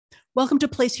Welcome to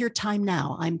Place Here, Time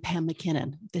Now. I'm Pam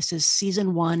McKinnon. This is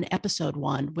Season 1, Episode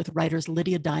 1 with writers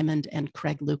Lydia Diamond and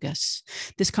Craig Lucas.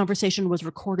 This conversation was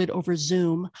recorded over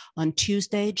Zoom on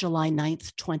Tuesday, July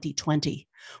 9th, 2020.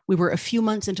 We were a few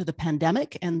months into the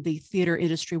pandemic and the theater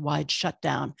industry-wide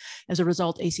shutdown. As a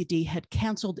result, ACT had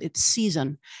canceled its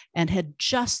season and had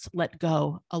just let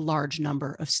go a large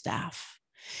number of staff.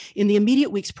 In the immediate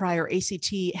weeks prior,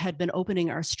 ACT had been opening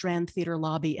our Strand Theater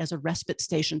lobby as a respite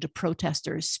station to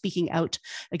protesters speaking out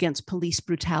against police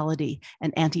brutality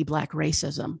and anti-Black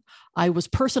racism. I was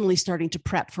personally starting to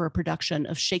prep for a production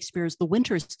of Shakespeare's The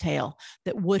Winter's Tale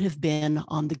that would have been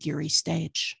on the Geary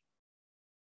stage.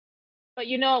 But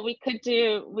you know what we could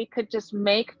do? We could just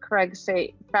make Craig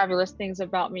say fabulous things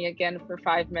about me again for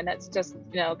 5 minutes, just,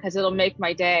 because it'll make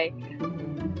my day.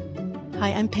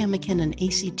 Hi, I'm Pam McKinnon,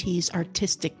 ACT's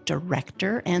artistic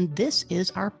director, and this is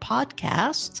our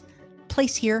podcast,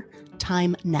 Place Here,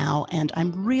 Time Now, and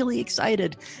I'm really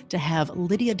excited to have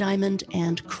Lydia Diamond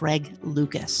and Craig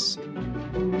Lucas.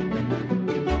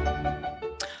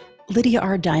 Lydia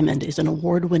R. Diamond is an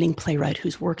award-winning playwright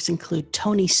whose works include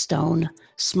Tony Stone,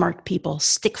 Smart People,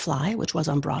 Stickfly, which was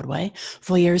on Broadway,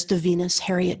 Voyeurs de Venus,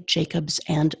 Harriet Jacobs,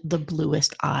 and The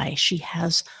Bluest Eye. She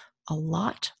has a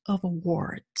lot of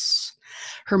awards.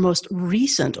 Her most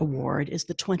recent award is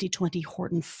the 2020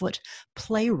 Horton Foote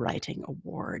Playwriting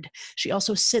Award. She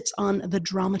also sits on the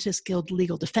Dramatists Guild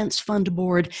Legal Defense Fund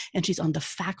Board, and she's on the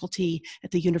faculty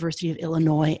at the University of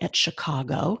Illinois at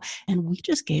Chicago. And we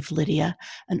just gave Lydia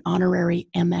an honorary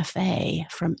MFA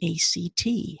from ACT.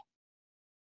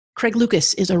 Craig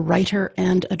Lucas is a writer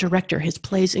and a director. His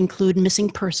plays include Missing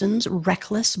Persons,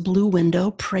 Reckless, Blue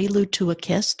Window, Prelude to a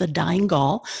Kiss, The Dying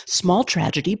Gaul, Small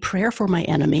Tragedy, Prayer for My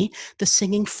Enemy, The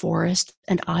Singing Forest,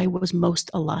 and I Was Most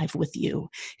Alive with You.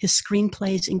 His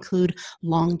screenplays include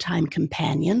Longtime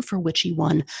Companion, for which he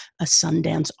won a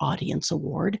Sundance Audience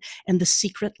Award, and The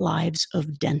Secret Lives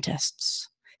of Dentists.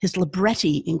 His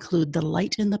libretti include The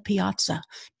Light in the Piazza,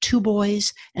 Two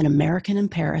Boys, An American in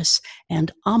Paris,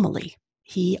 and Amelie.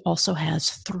 He also has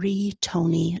 3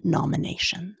 Tony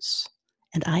nominations.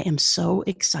 And I am so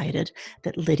excited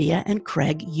that Lydia and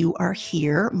Craig, you are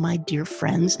here, my dear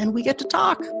friends, and we get to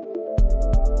talk. It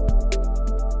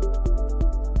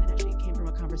actually came from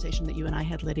a conversation that you and I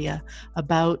had, Lydia,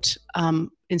 about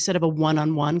instead of a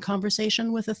one-on-one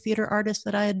conversation with a theater artist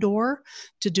that I adore,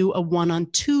 to do a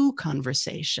one-on-two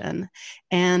conversation.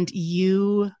 And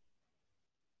you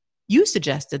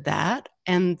suggested that,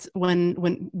 and when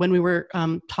we were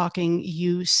talking,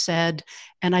 you said,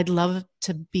 "And I'd love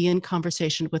to be in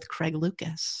conversation with Craig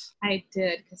Lucas." I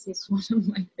did, because he's one of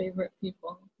my favorite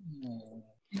people.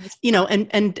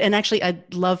 And actually,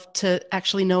 I'd love to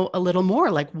actually know a little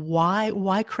more, like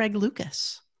why Craig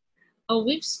Lucas? Oh,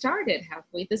 we've started, have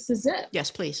we? This is it. Yes,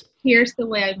 please. Here's the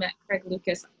way I met Craig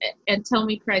Lucas, and tell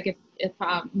me, Craig, if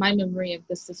my memory of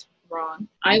this is wrong.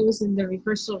 I was in the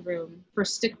rehearsal room for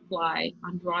Stickfly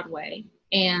on Broadway,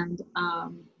 and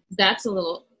that's a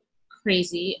little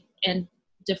crazy and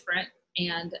different,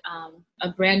 and a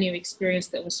brand new experience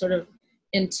that was sort of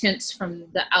intense from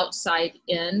the outside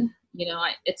in.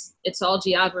 It's all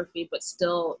geography, but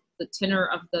still the tenor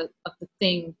of the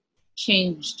thing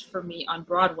changed for me on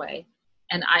Broadway,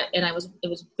 and it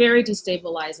was very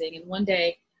destabilizing. And one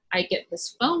day I get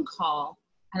this phone call,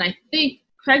 and I think,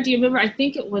 Craig, do you remember? I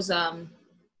think it was a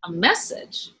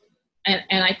message,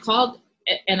 and I called,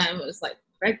 and I was like,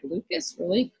 Craig Lucas,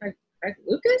 really, Craig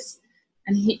Lucas,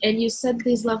 and you said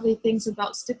these lovely things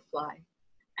about Stickfly,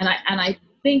 and I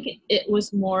think it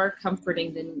was more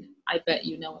comforting than I bet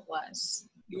it was.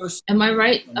 Am I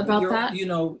right about that?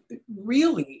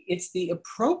 Really, it's the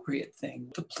appropriate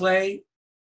thing to play.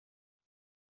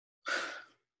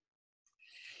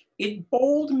 It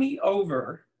bowled me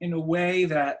over in a way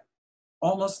that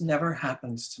almost never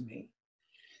happens to me,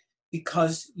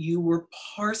 because you were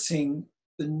parsing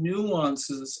the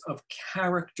nuances of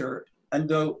character. And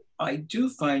though I do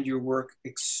find your work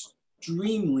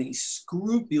extremely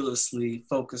scrupulously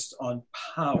focused on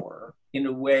power in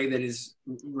a way that is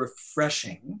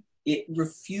refreshing, it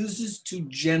refuses to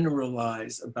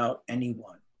generalize about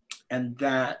anyone. And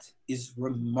that is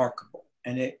remarkable.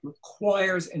 And it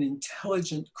requires an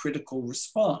intelligent critical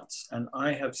response. And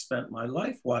I have spent my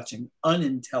life watching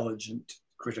unintelligent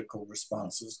critical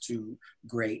responses to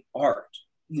great art.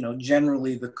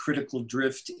 Generally the critical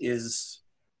drift is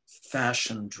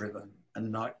fashion driven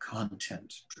and not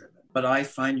content driven. But I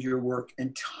find your work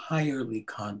entirely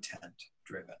content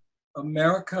driven.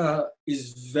 America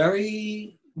is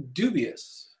very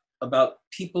dubious about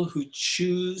people who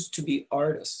choose to be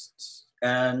artists,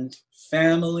 and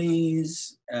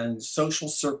families and social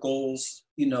circles,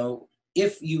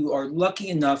 if you are lucky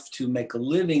enough to make a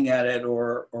living at it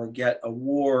or get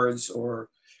awards or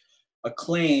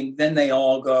acclaim, then they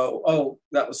all go, oh,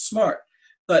 that was smart.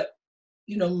 But,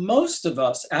 you know, most of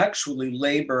us actually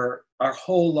labor our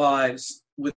whole lives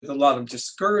with a lot of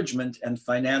discouragement and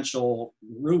financial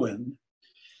ruin.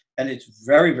 And it's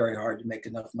very, very hard to make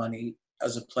enough money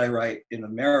as a playwright in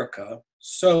America.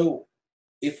 So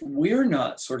if we're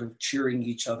not sort of cheering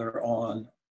each other on,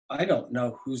 I don't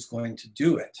know who's going to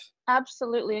do it.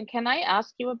 Absolutely. And can I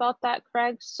ask you about that,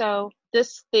 Craig? So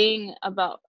this thing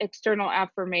about external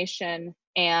affirmation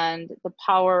and the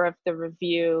power of the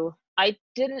review, I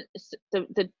didn't,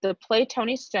 the play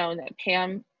Tony Stone that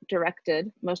Pam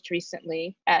directed most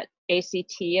recently at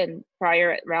ACT and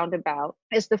prior at Roundabout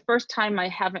is the first time I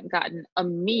haven't gotten a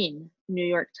mean New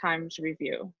York Times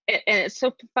review. And it's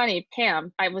so funny,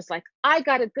 Pam, I was like, I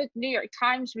got a good New York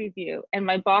Times review. And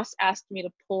my boss asked me to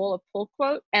pull a pull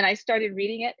quote. And I started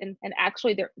reading it. And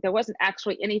actually there wasn't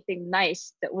actually anything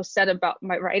nice that was said about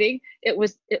my writing. It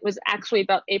was actually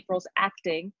about April's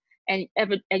acting. And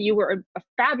you were a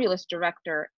fabulous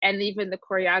director. And even the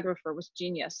choreographer was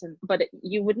genius. But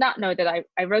you would not know that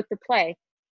I wrote the play.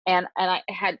 And I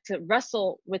had to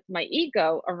wrestle with my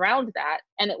ego around that.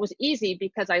 And it was easy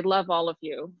because I love all of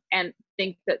you and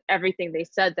think that everything they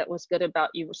said that was good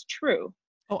about you was true.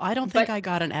 Oh, I don't think I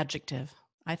got an adjective.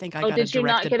 I think I got did a you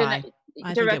not directed get by.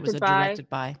 I think it was a by? directed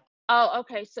by. Oh,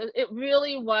 okay. So it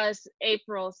really was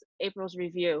April's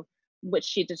review, which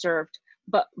she deserved.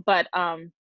 But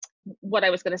what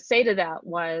I was going to say to that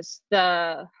was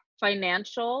the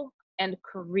financial and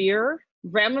career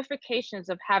ramifications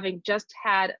of having just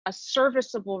had a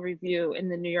serviceable review in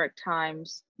the New York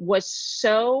Times was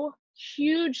so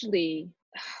hugely,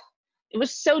 it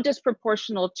was so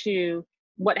disproportional to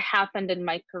what happened in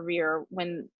my career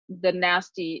when the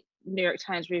nasty New York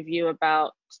Times review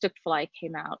about Stickfly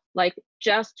came out. Like,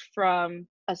 just from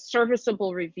a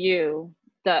serviceable review,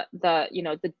 the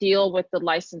deal with the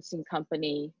licensing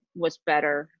company was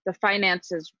better. The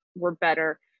finances were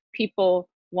better. People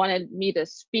wanted me to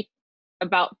speak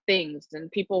about things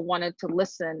and people wanted to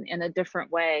listen in a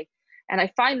different way. And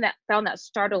I found that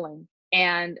startling.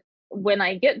 And when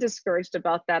I get discouraged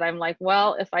about that, I'm like,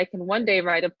 well, if I can one day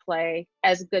write a play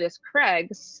as good as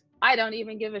Craig's, I don't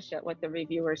even give a shit what the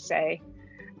reviewers say.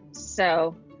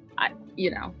 So,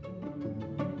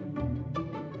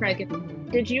 Craig,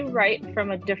 did you write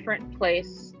from a different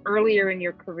place earlier in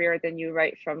your career than you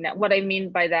write from now? What I mean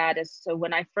by that is, so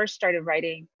when I first started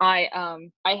writing,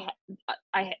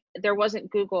 there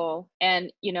wasn't Google,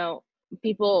 and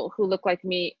people who look like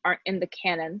me aren't in the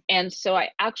canon, and so I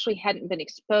actually hadn't been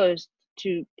exposed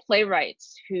to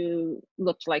playwrights who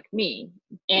looked like me,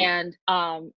 and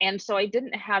so I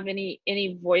didn't have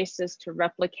any voices to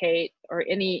replicate or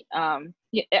any.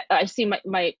 I see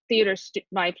my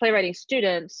playwriting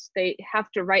students, they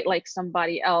have to write like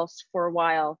somebody else for a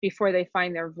while before they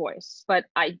find their voice. But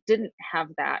I didn't have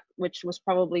that, which was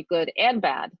probably good and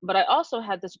bad. But I also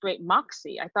had this great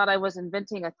moxie. I thought I was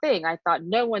inventing a thing. I thought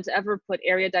no one's ever put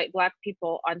erudite Black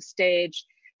people on stage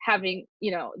having,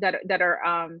 that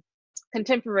are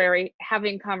contemporary,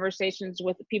 having conversations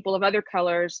with people of other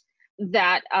colors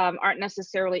that aren't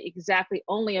necessarily exactly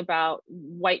only about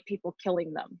white people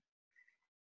killing them,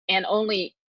 and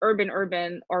only urban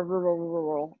or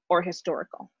rural or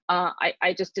historical.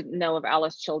 I just didn't know of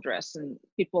Alice Childress and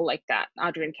people like that,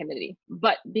 Adrienne Kennedy.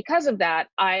 But because of that,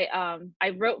 I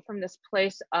wrote from this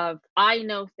place of, I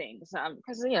know things,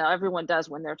 because everyone does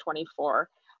when they're 24.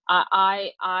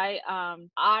 I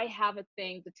have a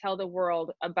thing to tell the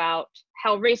world about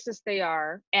how racist they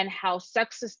are and how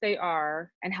sexist they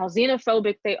are and how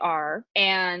xenophobic they are,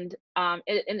 and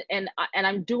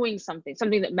I'm doing something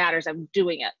that matters. I'm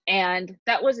doing it, and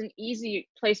that was an easy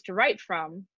place to write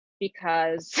from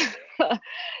because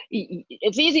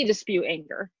it's easy to spew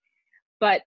anger,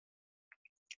 but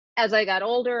as I got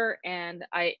older and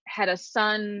I had a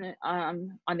son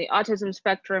on the autism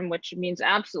spectrum, which means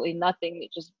absolutely nothing,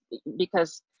 just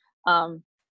because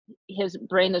his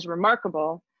brain is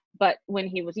remarkable. But when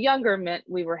he was younger, meant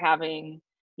we were having,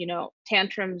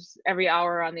 tantrums every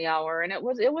hour on the hour, and it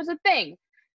was a thing.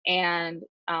 And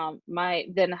my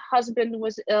then husband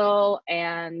was ill,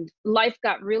 and life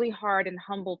got really hard and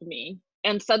humbled me.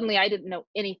 And suddenly I didn't know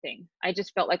anything. I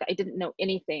just felt like I didn't know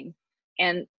anything.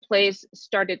 And plays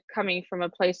started coming from a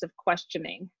place of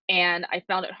questioning. And I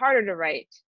found it harder to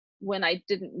write when I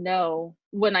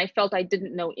felt I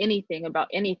didn't know anything about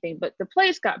anything, but the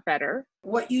plays got better.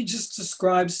 What you just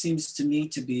described seems to me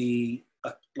to be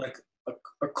a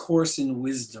course in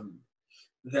wisdom,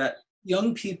 that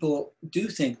young people do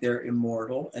think they're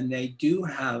immortal, and they do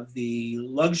have the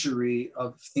luxury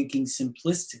of thinking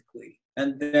simplistically.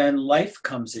 And then life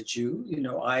comes at you. You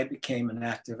know, I became an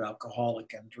active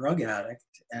alcoholic and drug addict,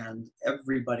 and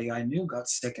everybody I knew got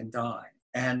sick and died.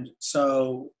 And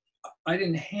so I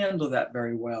didn't handle that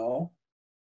very well.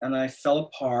 And I fell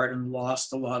apart and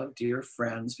lost a lot of dear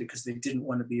friends because they didn't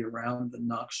want to be around the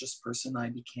noxious person I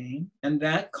became. And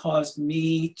that caused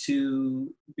me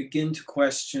to begin to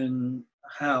question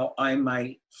how I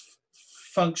might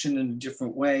function in a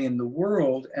different way in the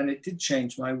world. And it did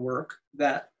change my work.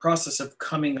 That process of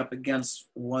coming up against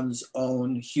one's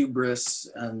own hubris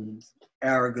and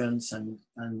arrogance and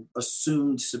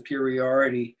assumed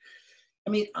superiority. I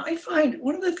mean, I find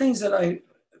one of the things that I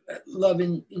love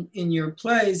in your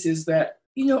plays is that,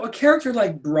 you know, a character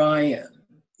like Brian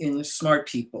in Smart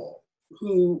People,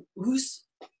 whose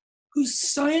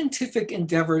scientific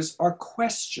endeavors are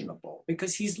questionable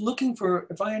because he's looking for,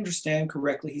 if I understand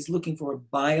correctly, he's looking for a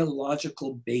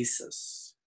biological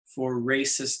basis for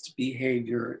racist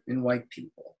behavior in white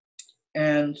people.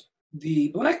 And the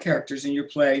Black characters in your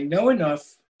play know enough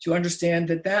to understand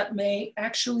that that may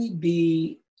actually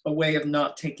be a way of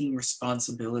not taking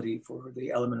responsibility for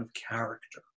the element of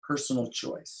character, personal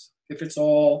choice. If it's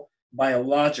all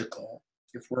biological,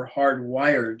 if we're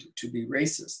hardwired to be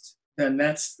racist, then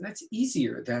that's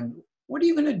easier than what are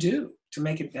you going to do to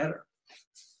make it better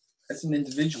as an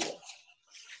individual?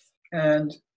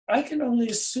 And I can only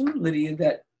assume, Lydia,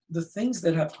 that the things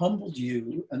that have humbled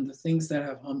you and the things that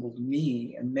have humbled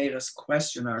me and made us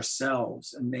question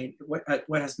ourselves and made what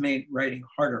has made writing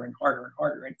harder and harder and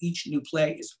harder, and each new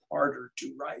play is harder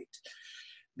to write.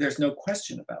 There's no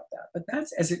question about that, but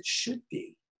that's as it should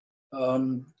be.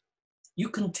 You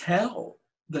can tell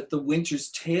that The Winter's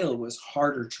Tale was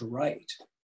harder to write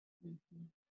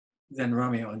than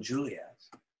Romeo and Juliet.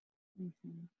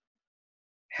 Mm-hmm.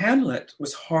 Hamlet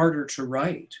was harder to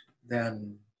write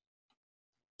than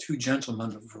Two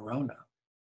Gentlemen of Verona.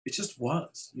 It just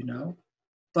was, you know.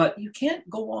 But you can't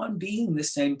go on being the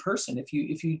same person. If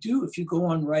you go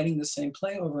on writing the same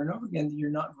play over and over again, then you're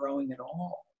not growing at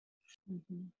all.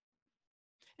 Mm-hmm.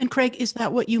 And Craig, is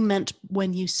that what you meant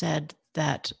when you said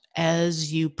that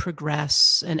as you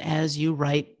progress and as you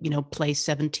write, you know, play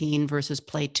 17 versus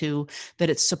play 2, that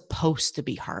it's supposed to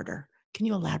be harder? Can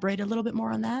you elaborate a little bit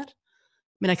more on that?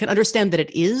 I mean, I can understand that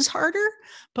it is harder,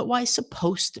 but why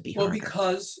supposed to be harder? Well,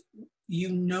 because you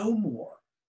know more,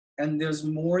 and there's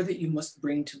more that you must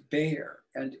bring to bear.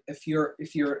 And if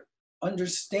your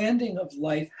understanding of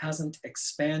life hasn't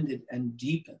expanded and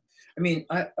deepened. I mean,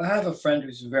 I have a friend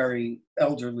who's very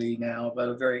elderly now, but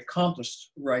a very accomplished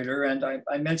writer, and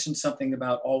I mentioned something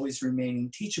about always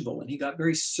remaining teachable, and he got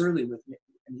very surly with me,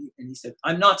 and he said,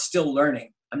 "I'm not still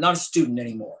learning. I'm not a student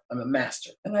anymore. I'm a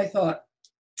master." And I thought,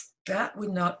 that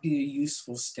would not be a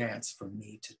useful stance for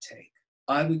me to take.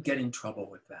 I would get in trouble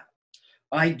with that.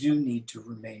 I do need to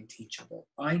remain teachable.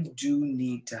 I do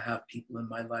need to have people in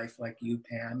my life like you,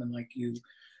 Pam, and like you,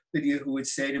 Lydia, who would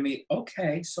say to me,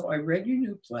 okay, so I read your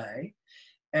new play,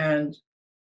 and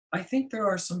I think there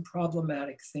are some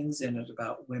problematic things in it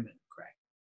about women, Craig.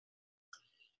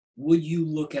 Would you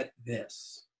look at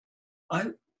this?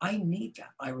 I need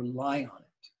that. I rely on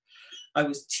it. I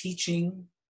was teaching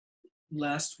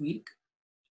last week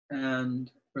or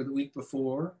the week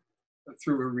before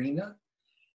through Arena,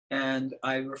 and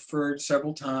I referred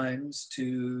several times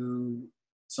to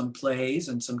some plays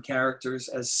and some characters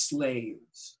as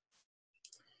slaves.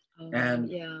 And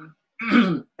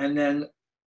then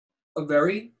a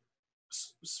very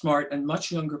smart and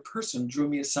much younger person drew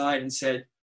me aside and said,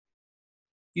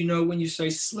 you know, when you say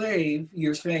slave,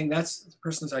 you're saying that's the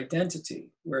person's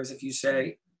identity. Whereas if you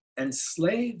say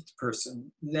enslaved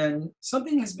person, then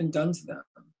something has been done to them,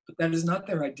 but that is not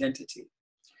their identity.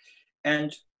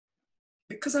 And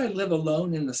because I live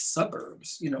alone in the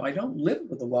suburbs, you know, I don't live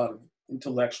with a lot of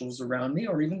intellectuals around me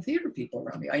or even theater people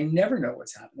around me. I never know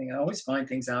what's happening. I always find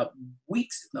things out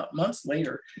weeks, if not months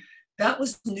later. That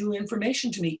was new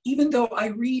information to me, even though I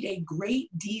read a great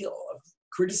deal of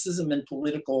criticism and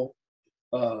political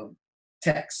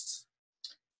texts.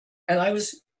 And I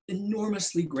was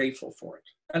enormously grateful for it.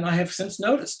 And I have since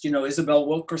noticed, you know, Isabel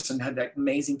Wilkerson had that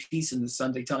amazing piece in the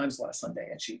Sunday Times last Sunday,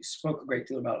 and she spoke a great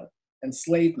deal about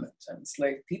enslavement and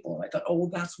enslaved people. And I thought, oh, well,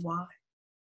 that's why.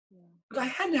 Yeah. But I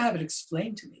had to have it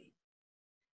explained to me.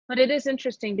 But it is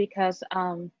interesting because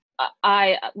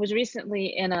I was recently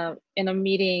in a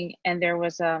meeting, and there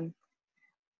was and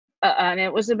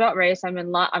it was about race. I'm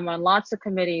on lots of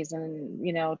committees, and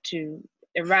you know, to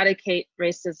eradicate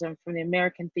racism from the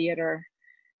American theater,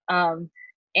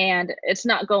 and it's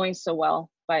not going so well.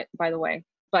 By the way,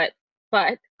 but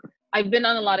I've been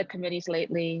on a lot of committees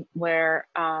lately where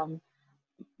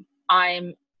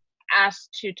I'm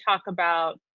asked to talk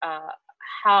about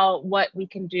what we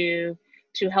can do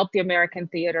to help the American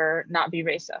theater not be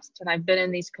racist. And I've been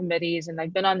in these committees and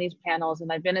I've been on these panels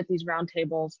and I've been at these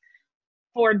roundtables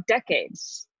for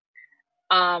decades.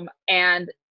 And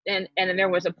there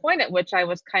was a point at which I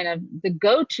was kind of the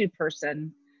go-to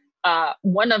person,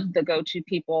 one of the go-to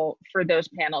people for those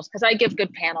panels, because I give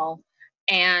good panel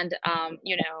and,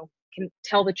 can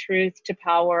tell the truth to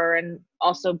power and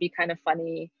also be kind of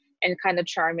funny and kind of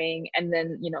charming and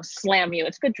then, slam you.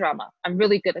 It's good drama. I'm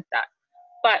really good at that.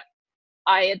 But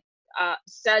I had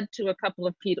said to a couple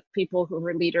of people who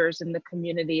were leaders in the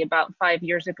community about 5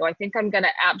 years ago, I think I'm going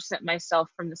to absent myself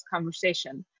from this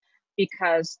conversation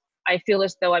because I feel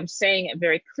as though I'm saying it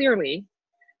very clearly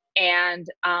and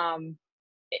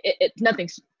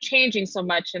nothing's changing so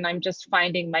much. And I'm just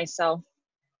finding myself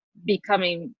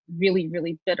becoming really,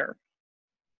 really bitter.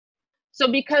 So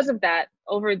because of that,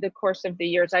 over the course of the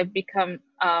years, I've become,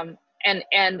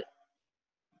 and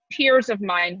peers of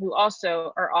mine who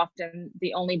also are often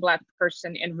the only Black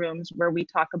person in rooms where we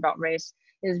talk about race,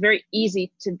 it is very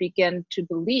easy to begin to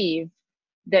believe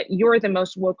that you're the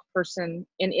most woke person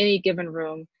in any given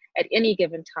room at any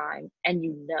given time, and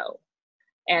you know,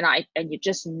 and you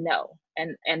just know,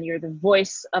 and you're the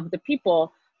voice of the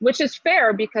people, which is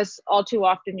fair because all too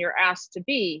often you're asked to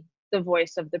be the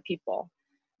voice of the people.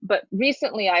 But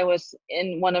recently I was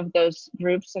in one of those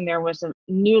groups and there was a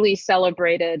newly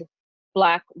celebrated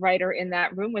Black writer in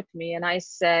that room with me. And I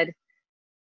said,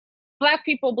 Black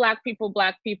people, Black people,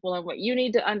 Black people. And what you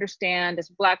need to understand is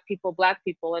Black people, Black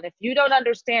people. And if you don't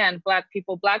understand Black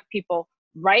people,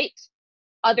 write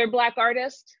other Black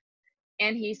artists.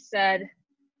 And he said,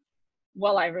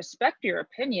 well, I respect your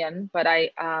opinion, but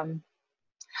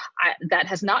that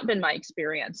has not been my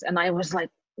experience. And I was like,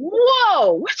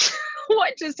 whoa,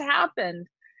 what just happened?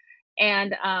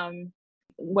 And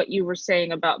what you were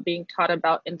saying about being taught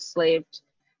about enslaved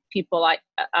people, I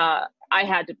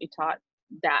had to be taught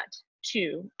that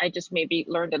too. I just maybe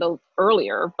learned it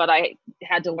earlier, but I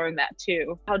had to learn that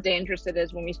too. How dangerous it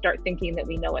is when we start thinking that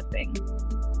we know a thing.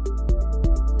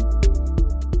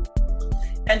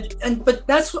 But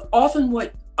that's often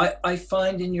what I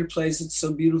find in your plays. It's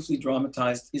so beautifully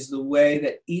dramatized, is the way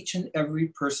that each and every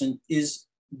person is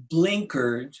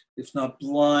blinkered, if not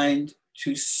blind,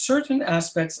 to certain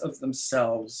aspects of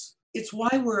themselves. It's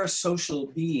why we're a social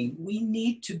being. We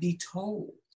need to be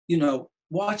told,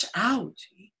 watch out,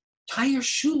 tie your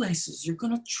shoelaces, you're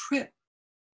gonna trip,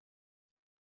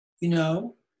 And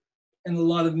a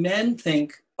lot of men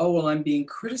think, oh, well, I'm being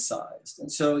criticized.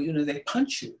 And so, they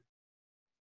punch you.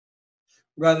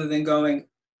 Rather than going,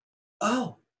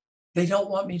 oh, they don't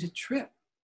want me to trip.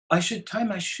 I should tie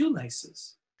my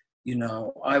shoelaces.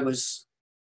 I was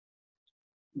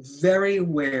very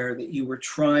aware that you were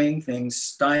trying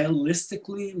things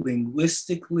stylistically,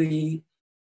 linguistically,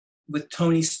 with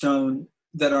Toni Stone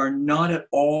that are not at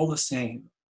all the same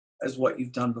as what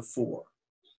you've done before.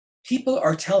 People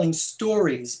are telling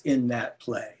stories in that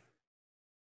play,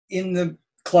 in the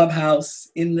clubhouse,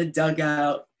 in the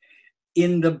dugout,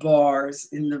 in the bars,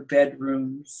 in the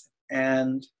bedrooms,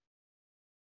 and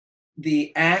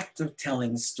the act of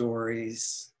telling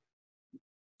stories,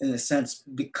 in a sense,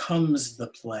 becomes the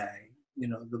play.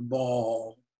 The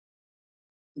ball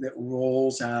that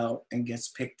rolls out and gets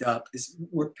picked up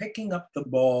we're picking up the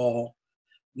ball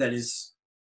that is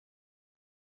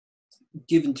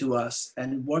given to us,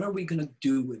 and what are we going to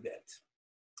do with it?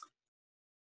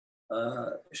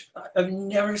 I've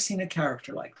never seen a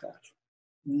character like that.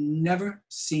 Never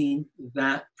seen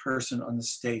that person on the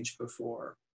stage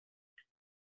before.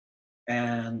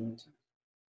 And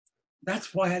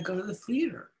that's why I go to the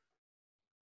theater,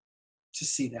 to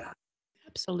see that.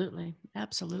 Absolutely.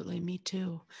 Absolutely. Me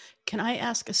too. Can I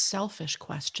ask a selfish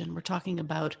question? We're talking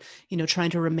about, trying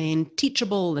to remain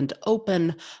teachable and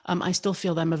open. I still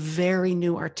feel that I'm a very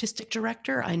new artistic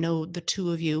director. I know the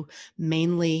two of you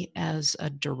mainly as a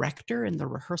director in the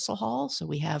rehearsal hall. So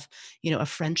we have, a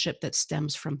friendship that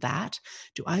stems from that.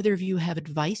 Do either of you have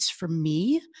advice for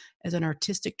me as an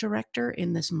artistic director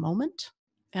in this moment?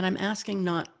 And I'm asking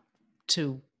not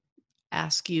to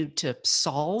ask you to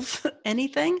solve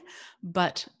anything,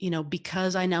 but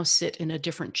because I now sit in a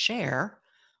different chair,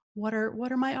 what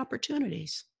are my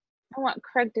opportunities? I want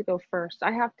Craig to go first.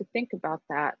 I have to think about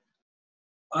that.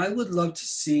 I would love to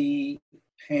see,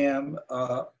 Pam,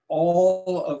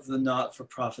 all of the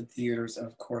not-for-profit theaters, and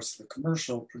of course the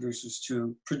commercial producers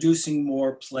too, producing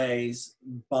more plays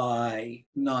by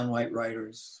non-white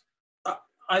writers.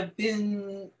 I've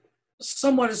been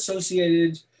somewhat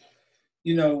associated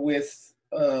with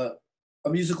a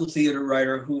musical theater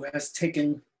writer who has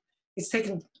taken, it's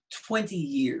taken 20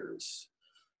 years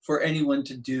for anyone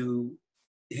to do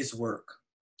his work.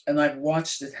 And I've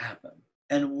watched it happen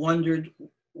and wondered,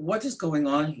 what is going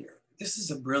on here? This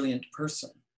is a brilliant person.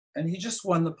 And he just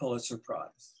won the Pulitzer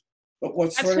Prize. But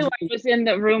what That's who I was in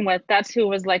the room with. That's who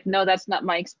was like, no, that's not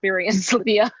my experience,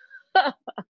 Lydia.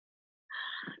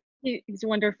 He's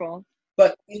wonderful.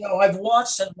 But, I've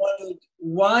watched and wondered,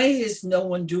 why is no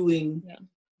one doing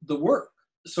the work?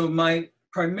 So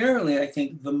primarily, I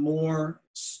think the more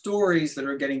stories that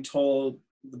are getting told,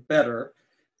 the better.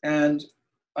 And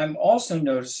I'm also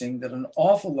noticing that an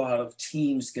awful lot of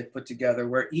teams get put together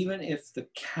where even if the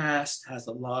cast has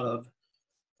a lot of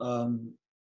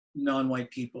non-white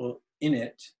people in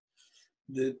it,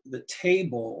 the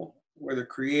table where the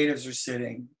creatives are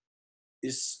sitting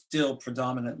is still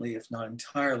predominantly, if not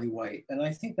entirely, white. And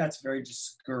I think that's very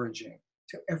discouraging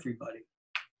to everybody.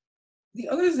 The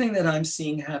other thing that I'm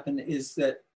seeing happen is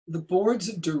that the boards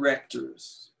of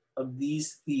directors of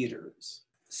these theaters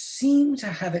seem to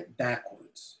have it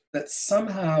backwards, that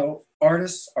somehow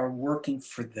artists are working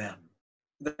for them.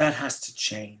 That has to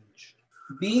change.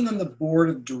 Being on the board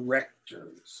of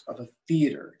directors of a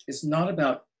theater is not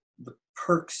about the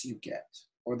perks you get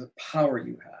or the power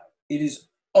you have. It is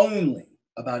only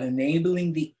about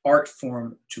enabling the art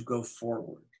form to go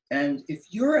forward. And if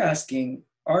you're asking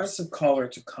artists of color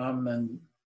to come and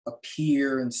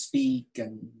appear and speak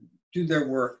and do their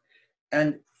work,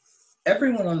 and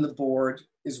everyone on the board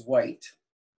is white,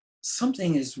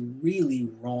 something is really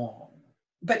wrong.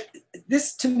 But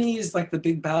this to me is like the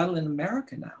big battle in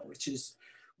America now, which is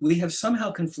we have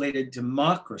somehow conflated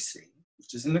democracy,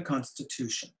 which is in the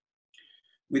Constitution,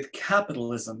 with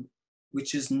capitalism,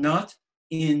 which is not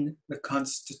in the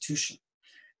Constitution.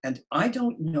 And I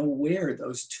don't know where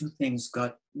those two things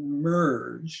got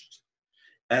merged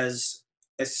as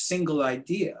a single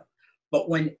idea. But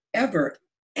whenever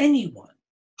anyone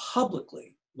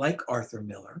publicly, like Arthur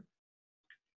Miller,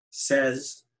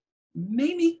 says,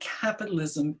 maybe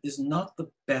capitalism is not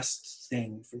the best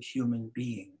thing for human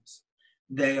beings,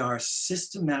 they are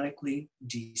systematically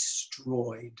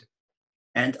destroyed.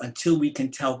 And until we can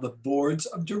tell the boards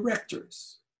of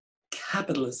directors,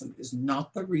 capitalism is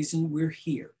not the reason we're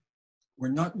here. We're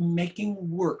not making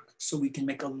work so we can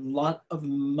make a lot of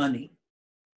money.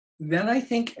 Then I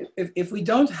think if we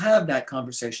don't have that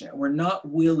conversation and we're not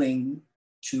willing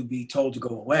to be told to go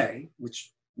away,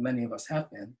 which many of us have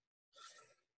been,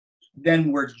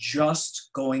 then we're just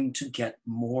going to get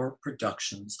more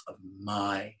productions of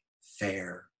My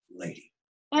Fair Lady.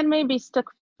 And maybe Stick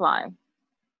Fly,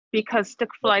 because Stick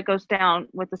Fly goes down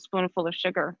with a spoonful of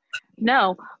sugar.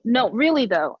 No, really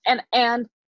though. And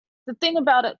the thing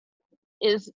about it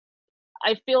is,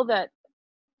 I feel that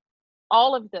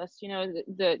all of this,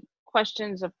 the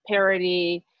questions of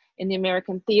parity in the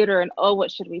American theater and, oh,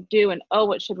 what should we do? And, oh,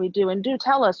 what should we do? And do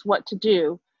tell us what to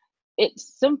do.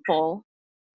 It's simple.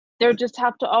 There just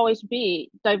have to always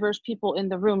be diverse people in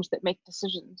the rooms that make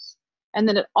decisions. And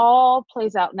then it all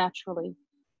plays out naturally,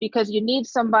 because you need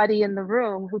somebody in the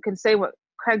room who can say what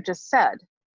Craig just said.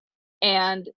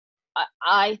 And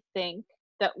I think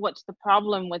that what's the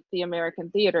problem with the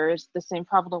American theater is the same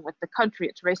problem with the country.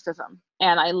 It's racism.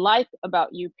 And I like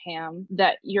about you, Pam,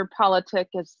 that your politic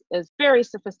is very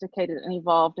sophisticated and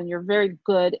evolved, and you're very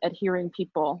good at hearing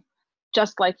people.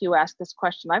 Just like you asked this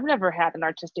question, I've never had an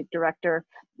artistic director.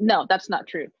 No, that's not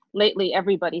true. Lately,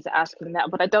 everybody's asking that,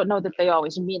 but I don't know that they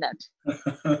always mean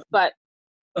it. But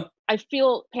I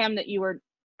feel, Pam, that you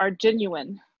are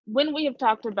genuine. When we have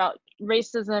talked about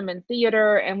racism in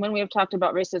theater, and when we have talked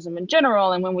about racism in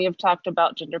general, and when we have talked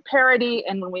about gender parity,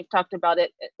 and when we've talked about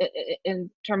it in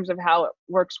terms of how it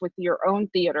works with your own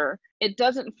theater, it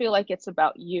doesn't feel like it's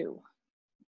about you.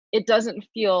 It doesn't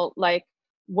feel like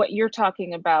what you're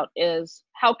talking about is,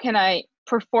 how can I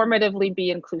performatively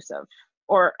be inclusive?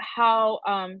 Or how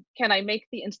can I make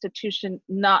the institution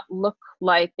not look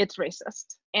like it's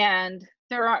racist? And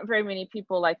there aren't very many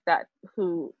people like that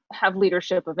who have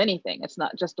leadership of anything. It's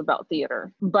not just about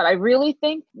theater. But I really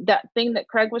think that thing that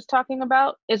Craig was talking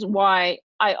about is why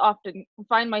I often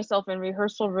find myself in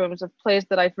rehearsal rooms of plays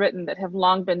that I've written that have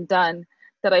long been done,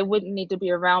 that I wouldn't need to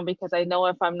be around, because I know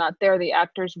if I'm not there, the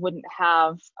actors wouldn't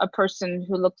have a person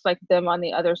who looks like them on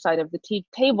the other side of the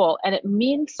table. And it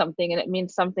means something, and it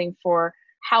means something for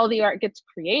how the art gets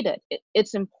created.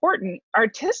 It's important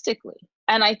artistically.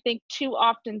 And I think too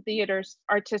often theaters,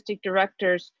 artistic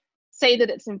directors say that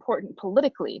it's important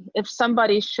politically. If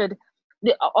somebody should,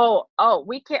 we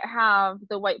can't have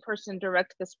the white person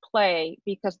direct this play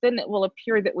because then it will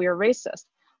appear that we are racist.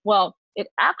 Well, it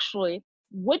actually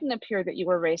wouldn't appear that you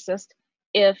were racist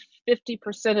if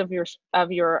 50%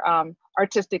 of your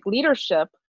artistic leadership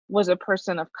was a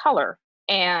person of color,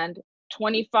 and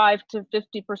 25 to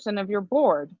 50% of your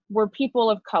board were people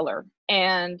of color.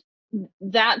 And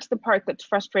that's the part that's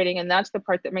frustrating. And that's the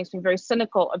part that makes me very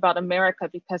cynical about America,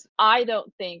 because I don't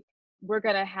think we're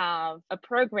going to have a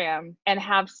program and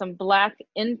have some Black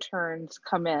interns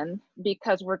come in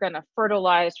because we're going to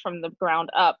fertilize from the ground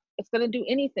up. It's going to do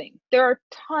anything. There are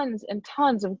tons and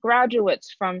tons of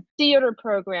graduates from theater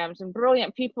programs and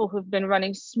brilliant people who've been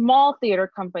running small theater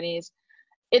companies.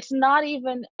 It's not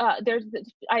even,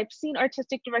 I've seen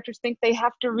artistic directors think they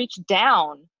have to reach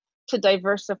down to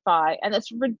diversify, and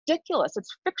it's ridiculous.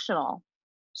 It's fictional.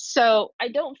 So I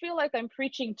don't feel like I'm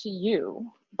preaching to you,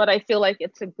 but I feel like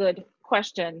it's a good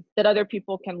question that other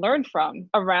people can learn from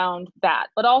around that.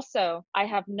 But also, I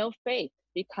have no faith,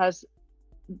 because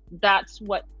that's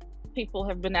what people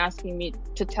have been asking me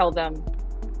to tell them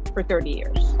for 30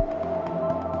 years.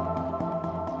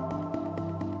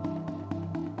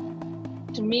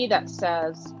 To me, that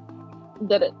says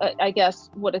that I guess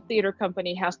what a theater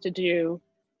company has to do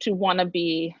to want to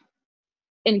be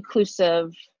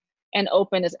inclusive and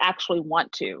open is actually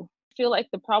want to. I feel like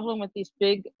the problem with these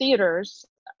big theaters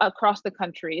across the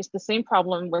country is the same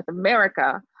problem with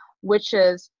America, which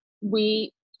is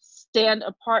we stand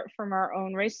apart from our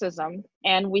own racism,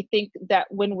 and we think that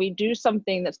when we do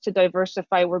something that's to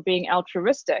diversify, we're being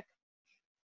altruistic.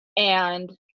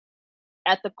 And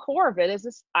at the core of it is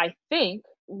this, I think,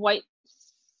 white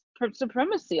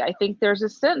supremacy. I think there's a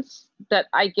sense that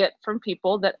I get from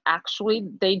people that actually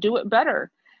they do it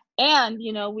better. And,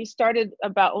 you know, we started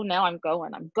about, oh, now I'm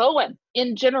going.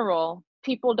 In general,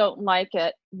 people don't like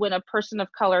it when a person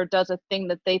of color does a thing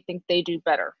that they think they do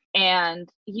better. And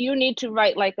you need to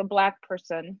write like a Black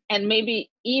person. And maybe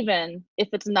even if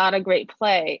it's not a great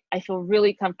play, I feel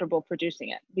really comfortable producing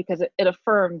it because it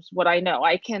affirms what I know.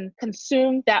 I can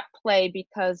consume that play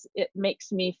because it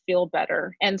makes me feel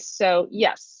better. And so,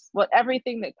 yes,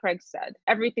 everything that Craig said,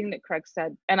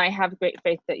 and I have great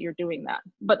faith that you're doing that.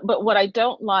 But what I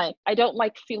don't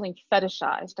like feeling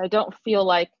fetishized. I don't feel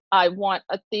like I want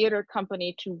a theater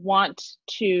company to want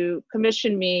to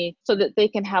commission me so that they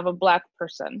can have a Black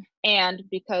person. And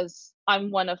because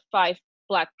I'm one of 5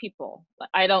 Black people,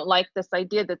 I don't like this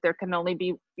idea that there can only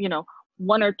be,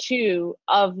 1 or 2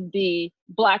 of the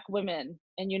Black women.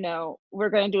 And, we're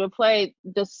going to do a play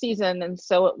this season. And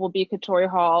so it will be Katori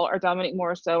Hall or Dominique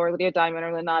Morisseau or Lydia Diamond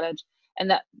or Lynn Nottage.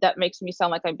 And that makes me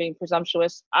sound like I'm being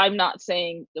presumptuous. I'm not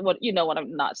saying what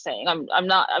I'm not saying. I'm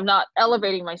not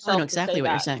elevating myself. I know exactly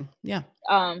what you're saying. Yeah.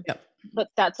 Yep. But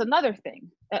that's another thing.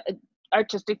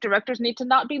 Artistic directors need to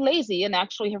not be lazy and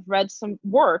actually have read some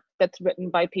work that's written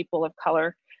by people of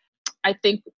color. I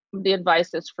think the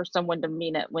advice is for someone to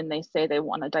mean it when they say they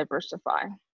want to diversify.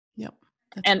 Yep.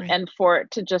 And for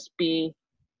it to just be,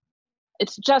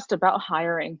 it's just about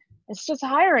hiring. It's just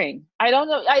hiring. I don't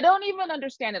know. I don't even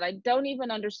understand it. I don't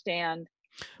even understand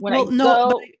when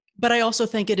But I also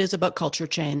think it is about culture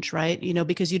change, right?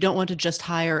 Because you don't want to just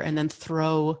hire and then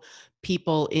throw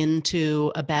people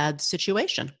into a bad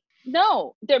situation.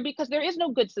 No, because there is no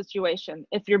good situation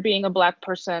if you're being a Black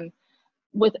person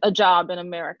with a job in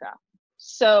America.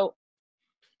 So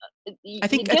I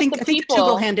think the two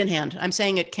go hand in hand. I'm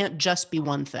saying it can't just be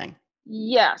one thing.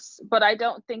 Yes, but I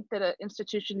don't think that an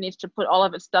institution needs to put all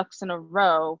of its ducks in a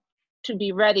row to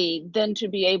be ready, then to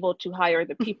be able to hire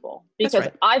the people. Because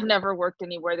right. I've never worked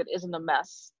anywhere that isn't a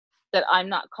mess, that I'm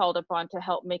not called upon to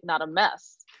help make not a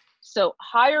mess. So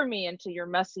hire me into your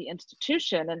messy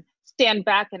institution and stand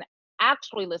back and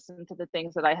actually listen to the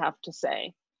things that I have to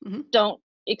say. Mm-hmm. Don't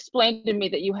explain to me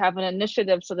that you have an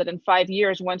initiative so that in 5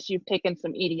 years, once you've taken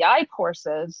some EDI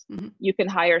courses, mm-hmm. you can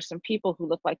hire some people who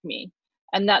look like me.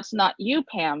 And that's not you,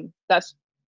 Pam.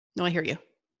 No, I hear you.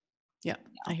 Yeah,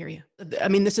 I hear you. I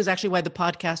mean, this is actually why the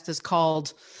podcast is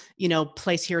called,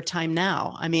 Place Here, Time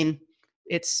Now. I mean,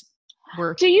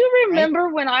 Do you remember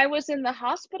when I was in the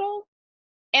hospital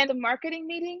and the marketing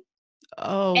meeting?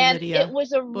 Oh, and Lydia. It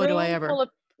was a room full of,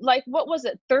 what was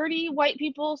it? 30 white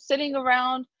people sitting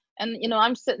around. And,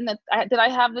 I'm sitting did I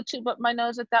have the tube up my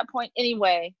nose at that point?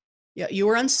 Anyway. Yeah, you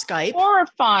were on Skype.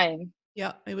 Horrifying.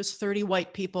 Yeah, it was 30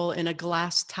 white people in a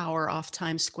glass tower off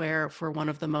Times Square for one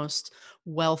of the most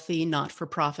wealthy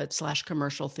not-for-profit /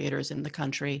 commercial theaters in the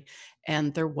country.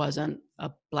 And there wasn't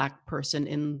a Black person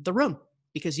in the room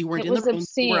because you weren't in the room.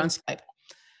 Obscene. You were on Skype.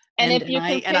 And if you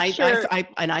can picture...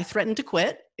 I threatened to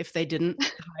quit if they didn't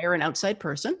hire an outside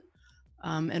person.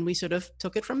 And we sort of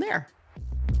took it from there.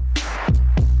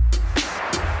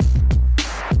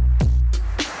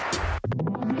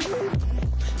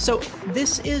 So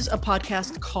this is a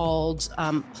podcast called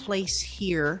Place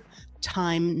Here,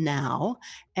 time now.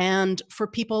 And for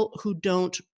people who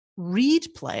don't read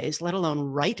plays, let alone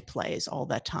write plays all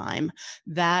the time,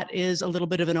 that is a little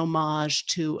bit of an homage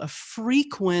to a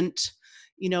frequent,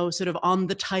 sort of on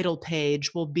the title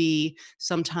page will be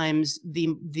sometimes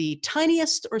the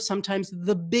tiniest or sometimes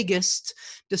the biggest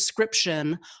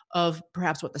description of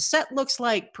perhaps what the set looks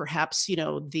like, perhaps,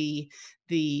 the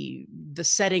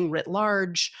setting writ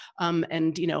large,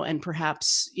 and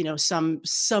perhaps,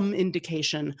 some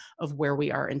indication of where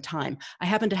we are in time. I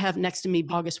happen to have next to me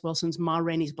August Wilson's Ma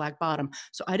Rainey's Black Bottom.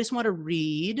 So I just want to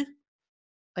read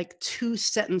like 2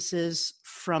 sentences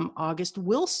from August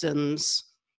Wilson's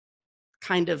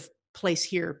kind of place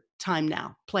here, time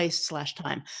now,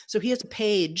 place/time. So he has a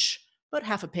page, about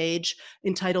half a page,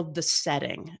 entitled The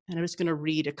Setting. And I'm just going to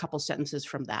read a couple sentences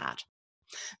from that.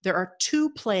 There are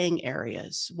 2 playing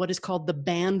areas, what is called the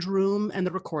band room and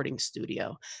the recording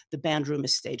studio. The band room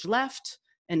is stage left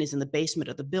and is in the basement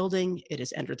of the building. It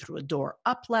is entered through a door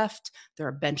up left. There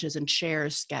are benches and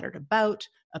chairs scattered about,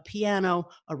 a piano,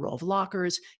 a row of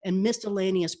lockers, and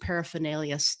miscellaneous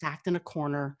paraphernalia stacked in a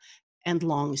corner and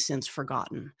long since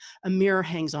forgotten. A mirror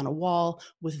hangs on a wall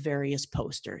with various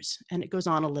posters. And it goes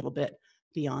on a little bit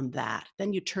beyond that.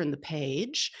 Then you turn the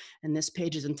page, and this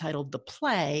page is entitled The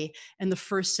Play, and the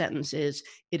first sentence is,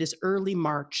 "It is early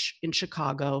March in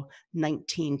Chicago,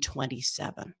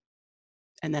 1927."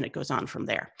 And then it goes on from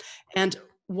there. And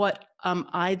what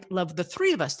I'd love the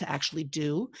 3 of us to actually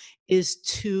do is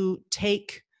to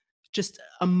take just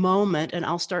a moment, and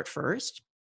I'll start first,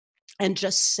 and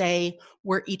just say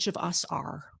where each of us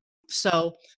are.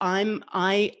 So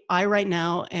I right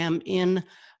now am in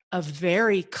a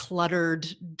very cluttered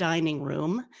dining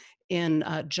room in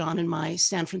John and my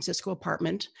San Francisco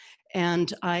apartment.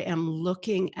 And I am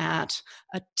looking at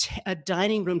a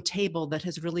dining room table that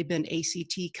has really been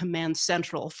ACT Command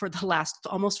Central for the last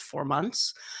almost 4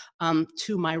 months.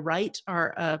 To my right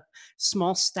are a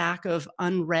small stack of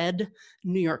unread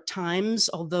New York Times,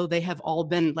 although they have all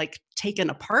been like taken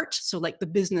apart. So like the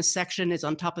business section is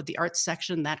on top of the arts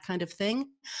section, that kind of thing.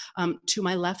 To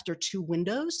my left are 2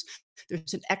 windows.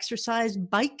 There's an exercise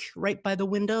bike right by the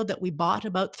window that we bought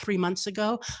about 3 months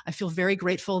ago. I feel very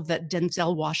grateful that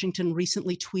Denzel Washington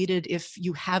recently tweeted, if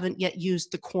you haven't yet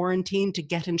used the quarantine to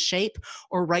get in shape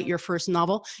or write your first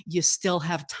novel, you still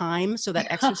have time. So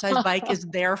that exercise bike is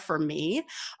there for me.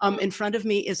 In front of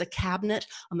me is a cabinet.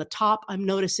 On the top, I'm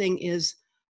noticing is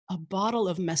a bottle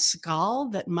of mezcal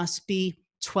that must be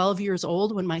 12 years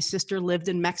old when my sister lived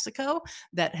in Mexico,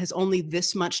 that has only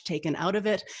this much taken out of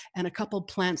it, and a couple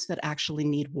plants that actually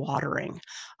need watering.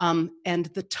 And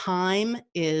the time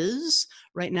is,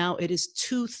 right now, it is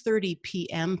 2:30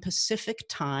 p.m. Pacific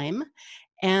time,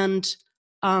 and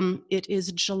it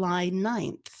is July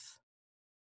 9th.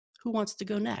 Who wants to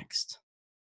go next?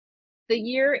 The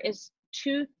year is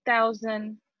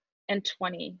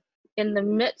 2020. In the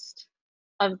midst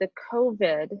of the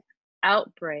COVID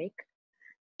outbreak,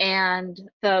 and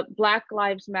the Black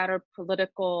Lives Matter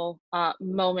political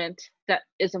moment that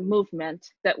is a movement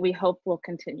that we hope will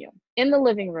continue. In the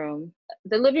living room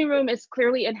is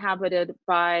clearly inhabited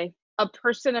by a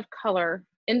person of color,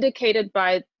 indicated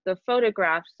by the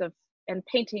photographs of and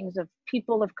paintings of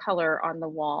people of color on the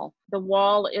wall. The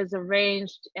wall is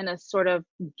arranged in a sort of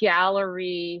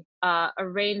gallery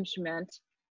arrangement,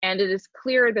 and it is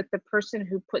clear that the person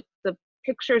who put the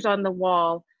pictures on the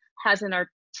wall has an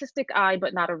artistic eye,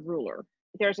 but not a ruler.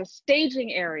 There's a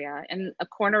staging area in a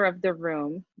corner of the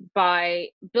room by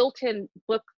built-in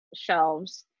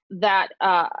bookshelves that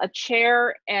a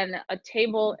chair and a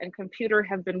table and computer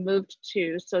have been moved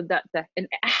to, so that the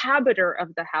inhabitor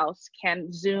of the house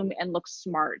can zoom and look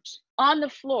smart. On the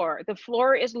floor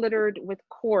is littered with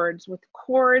cords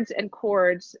and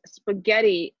cords,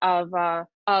 spaghetti of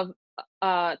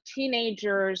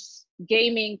teenagers'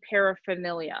 gaming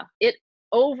paraphernalia. It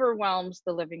overwhelms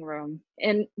the living room,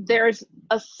 and there's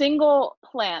a single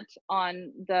plant on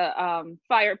the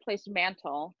fireplace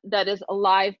mantle that is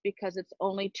alive because it's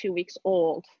only 2 weeks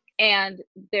old, and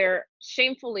there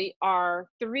shamefully are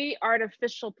 3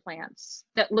 artificial plants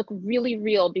that look really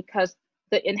real because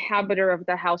the inhabitor of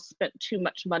the house spent too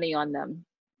much money on them.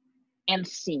 And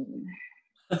scene.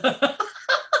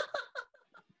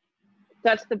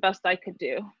 That's the best I could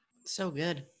do. So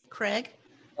good. Craig,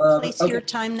 place your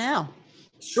time now.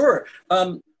 Sure.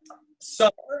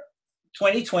 Summer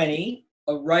 2020,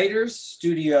 a writer's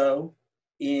studio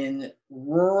in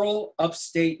rural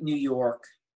upstate New York,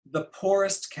 the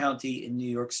poorest county in New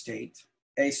York State.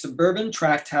 A suburban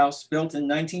tract house built in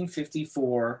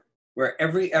 1954, where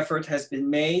every effort has been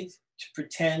made to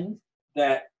pretend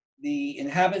that the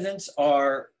inhabitants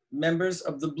are members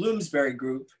of the Bloomsbury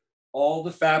Group All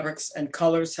the fabrics and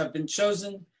colors have been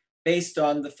chosen based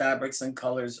on the fabrics and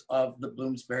colors of the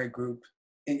Bloomsbury Group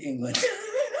in England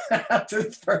after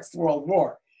the First World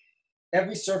War.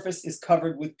 Every surface is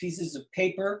covered with pieces of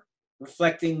paper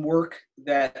reflecting work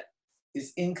that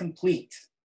is incomplete.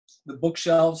 The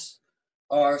bookshelves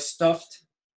are stuffed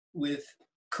with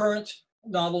current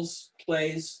novels,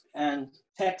 plays, and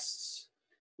texts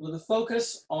with a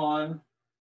focus on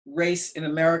race in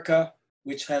America,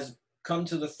 which has come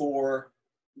to the fore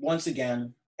once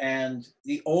again. And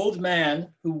the old man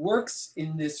who works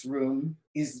in this room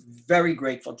is very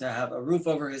grateful to have a roof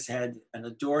over his head and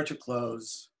a door to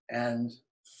close and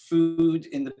food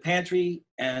in the pantry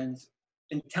and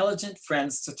intelligent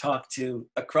friends to talk to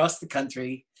across the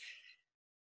country.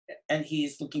 And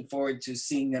he's looking forward to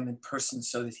seeing them in person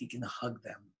so that he can hug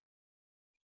them.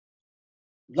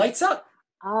 Lights up.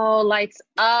 Oh, lights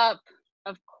up.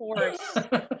 Of course.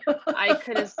 I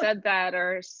could have said that,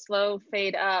 or slow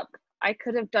fade up. I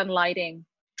could have done lighting.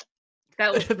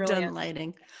 That was brilliant. Done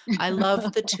lighting. I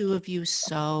love the two of you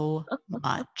so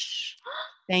much.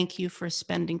 Thank you for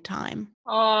spending time.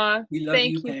 Aw, We love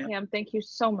thank you, you, Pam. Pam. Thank you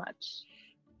so much.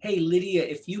 Hey, Lydia,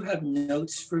 if you have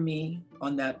notes for me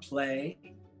on that play,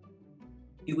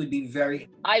 it would be very...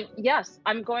 Yes,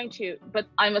 I'm going to, but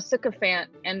I'm a sycophant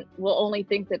and will only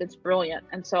think that it's brilliant.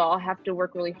 And so I'll have to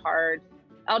work really hard.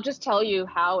 I'll just tell you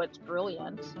how it's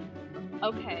brilliant.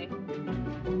 Okay.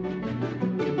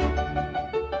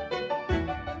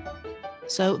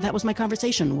 So that was my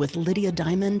conversation with Lydia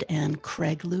Diamond and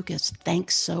Craig Lucas.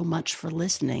 Thanks so much for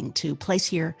listening to Place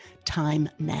Here, Time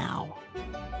Now.